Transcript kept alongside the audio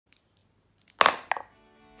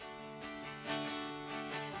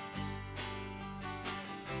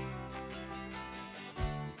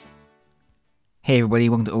Hey everybody,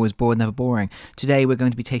 welcome to Always Bored, Never Boring. Today we're going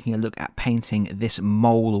to be taking a look at painting this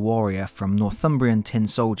mole warrior from Northumbrian Tin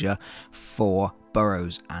Soldier for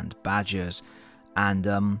Burrows and Badgers.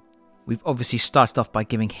 And we've obviously started off by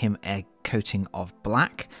giving him a coating of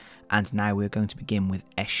black, and now we're going to begin with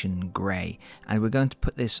Eshin Grey. And we're going to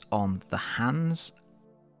put this on the hands,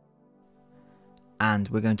 and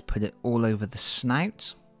we're going to put it all over the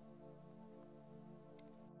snout.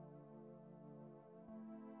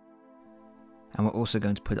 And we're also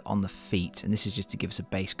going to put it on the feet, and this is just to give us a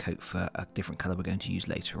base coat for a different colour we're going to use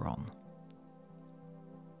later on.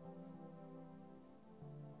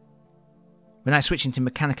 We're now switching to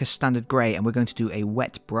Mechanicus Standard Grey, and we're going to do a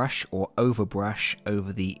wet brush or overbrush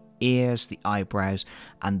over the ears, the eyebrows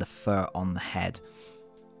and the fur on the head.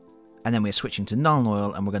 And then we're switching to Nuln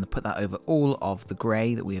Oil, and we're going to put that over all of the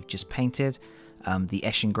grey that we have just painted, the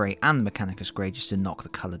Eshin Grey and the Mechanicus Grey, just to knock the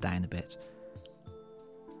colour down a bit.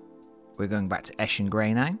 We're going back to Eshin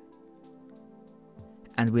Grey now,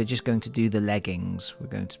 and we're just going to do the leggings. We're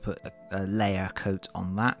going to put a layer coat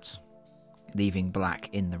on that, leaving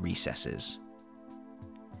black in the recesses.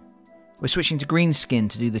 We're switching to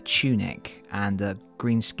Greenskin to do the tunic, and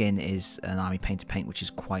Greenskin is an army painter paint which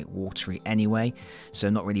is quite watery anyway, so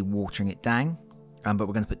not really watering it down, but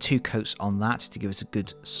we're going to put 2 coats on that to give us a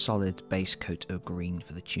good solid base coat of green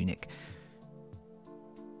for the tunic.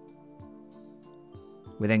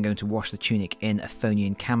 We're then going to wash the tunic in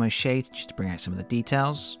Athonian Camoshade just to bring out some of the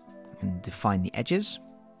details and define the edges.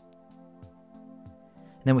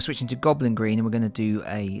 And then we're switching to Goblin Green, and we're going to do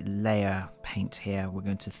a layer paint here. We're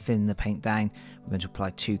going to thin the paint down. We're going to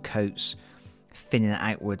apply 2 coats, thinning it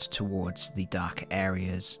outwards towards the darker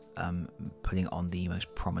areas, putting on the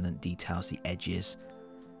most prominent details, the edges,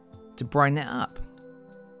 to brighten it up.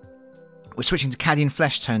 We're switching to Cadian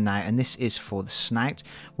Fleshtone now, and this is for the snout.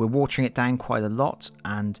 We're watering it down quite a lot,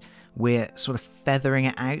 and we're sort of feathering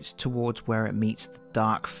it out towards where it meets the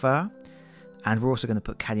dark fur. And we're also going to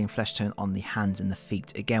put Cadian Fleshtone on the hands and the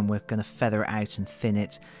feet. Again, we're going to feather it out and thin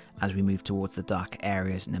it as we move towards the dark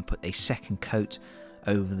areas, and then put a second coat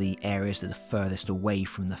over the areas that are furthest away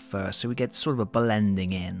from the fur, so we get sort of a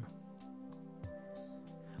blending in.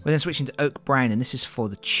 We're then switching to Oak Brown, and this is for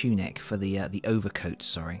the tunic, for the overcoat,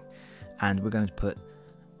 sorry. And we're going to put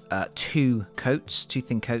 2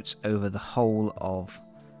 thin coats over the whole of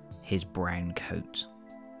his brown coat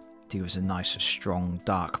to give us a nice, strong,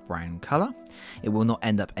 dark brown colour. It will not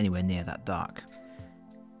end up anywhere near that dark.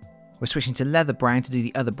 We're switching to Leather Brown to do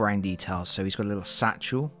the other brown details. So he's got a little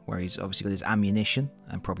satchel where he's obviously got his ammunition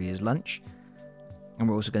and probably his lunch. And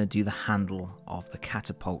we're also going to do the handle of the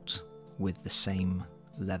catapult with the same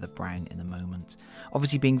leather brown in a moment.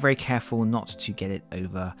 Obviously being very careful not to get it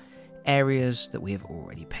over areas that we have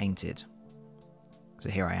already painted. So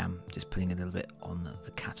here I am just putting a little bit on the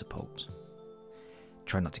catapult.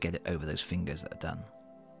 Try not to get it over those fingers that are done.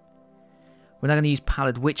 We're now going to use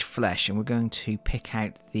Pallid Witch Flesh, and we're going to pick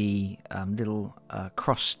out the little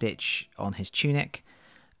cross stitch on his tunic,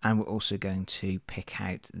 and we're also going to pick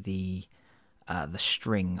out the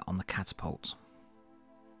string on the catapult.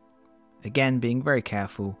 Again, being very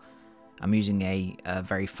careful. I'm using a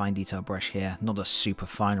very fine detail brush here, not a super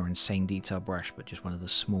fine or insane detail brush, but just one of the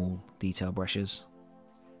small detail brushes.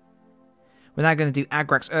 We're now going to do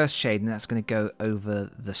Agrax Earthshade, and that's going to go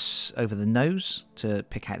over the nose to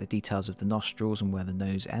pick out the details of the nostrils and where the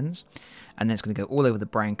nose ends. And then it's going to go all over the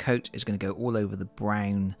brown coat, it's going to go all over the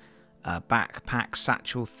brown backpack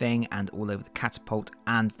satchel thing, and all over the catapult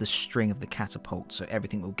and the string of the catapult, so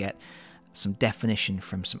everything will get some definition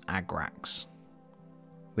from some Agrax.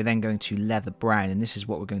 We're then going to Leather Brown, and this is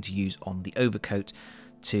what we're going to use on the overcoat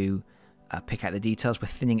to pick out the details. We're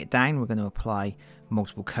thinning it down. We're going to apply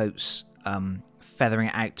multiple coats, feathering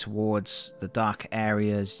it out towards the dark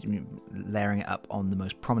areas, layering it up on the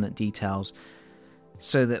most prominent details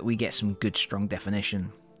so that we get some good strong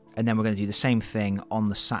definition. And then we're going to do the same thing on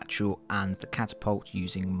the satchel and the catapult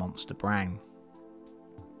using Monster Brown.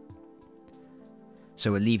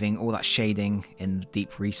 So we're leaving all that shading in the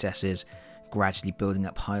deep recesses, gradually building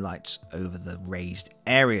up highlights over the raised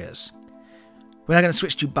areas. We're now going to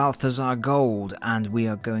switch to Balthazar Gold, and we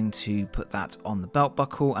are going to put that on the belt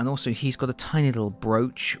buckle, and also he's got a tiny little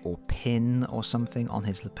brooch or pin or something on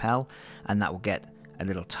his lapel, and that will get a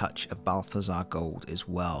little touch of Balthazar Gold as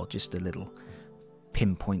well, just a little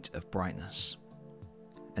pinpoint of brightness.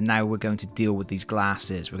 And now we're going to deal with these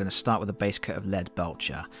glasses. We're going to start with a base coat of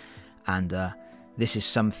Leadbelcher, and this is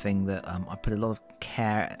something that I put a lot of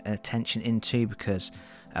care and attention into, because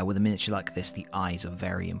with a miniature like this, the eyes are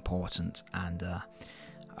very important, and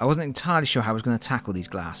I wasn't entirely sure how I was going to tackle these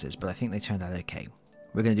glasses, but I think they turned out okay.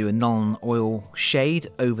 We're going to do a Nuln Oil shade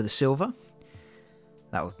over the silver,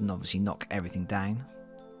 That will obviously knock everything down,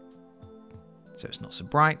 so it's not so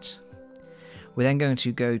bright. We're then going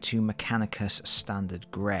to go to Mechanicus Standard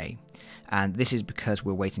Grey, and this is because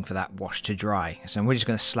we're waiting for that wash to dry. So we're just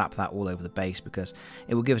going to slap that all over the base because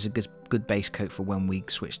it will give us a good base coat for when we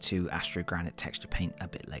switch to Astrogranite texture paint a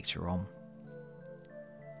bit later on.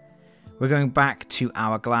 We're going back to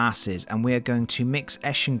our glasses, and we are going to mix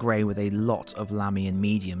Eshin Grey with a lot of Lahmian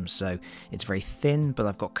Medium. So it's very thin, but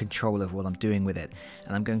I've got control over what I'm doing with it.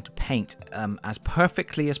 And I'm going to paint as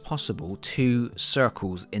perfectly as possible 2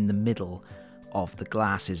 circles in the middle of the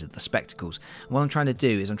glasses, of the spectacles. And what I'm trying to do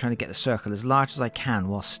is I'm trying to get the circle as large as I can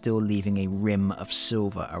while still leaving a rim of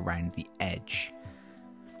silver around the edge.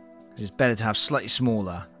 It's better to have slightly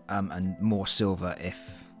smaller and more silver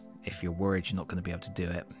if you're worried you're not going to be able to do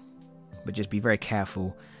it. But just be very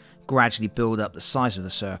careful, gradually build up the size of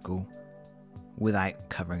the circle without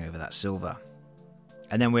covering over that silver.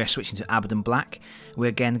 And then we're switching to Abaddon Black. We're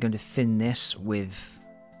again going to thin this with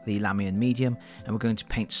the Lahmian Medium, and we're going to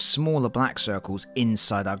paint smaller black circles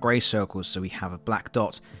inside our grey circles, so we have a black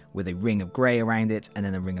dot with a ring of grey around it and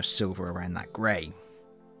then a ring of silver around that grey.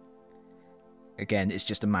 Again, it's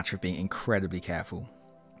just a matter of being incredibly careful.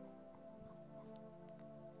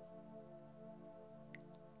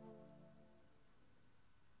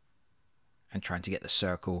 And trying to get the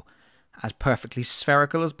circle as perfectly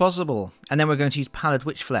spherical as possible. And then we're going to use Pallid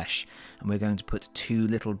Witch Flesh, and we're going to put 2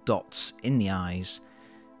 little dots in the eyes,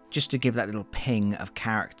 just to give that little ping of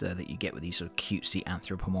character that you get with these sort of cutesy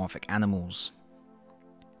anthropomorphic animals.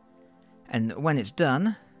 And when it's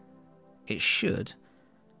done, it should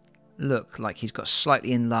look like he's got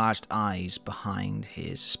slightly enlarged eyes behind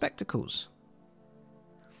his spectacles.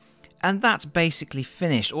 And that's basically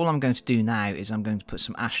finished. All I'm going to do now is I'm going to put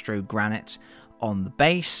some Astrogranite on the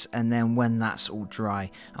base, and then when that's all dry,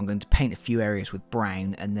 I'm going to paint a few areas with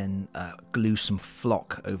brown and then glue some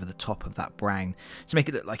flock over the top of that brown to make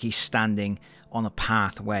it look like he's standing on a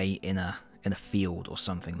pathway in a field or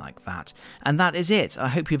something like that. And that is it. I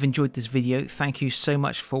hope you've enjoyed this video. Thank you so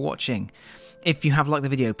much for watching. If you have liked the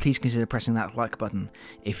video, please consider pressing that like button.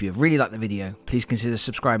 If you have really liked the video, please consider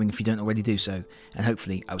subscribing if you don't already do so. And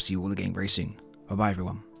hopefully I'll see you all again very soon. Bye bye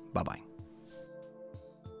everyone. Bye bye.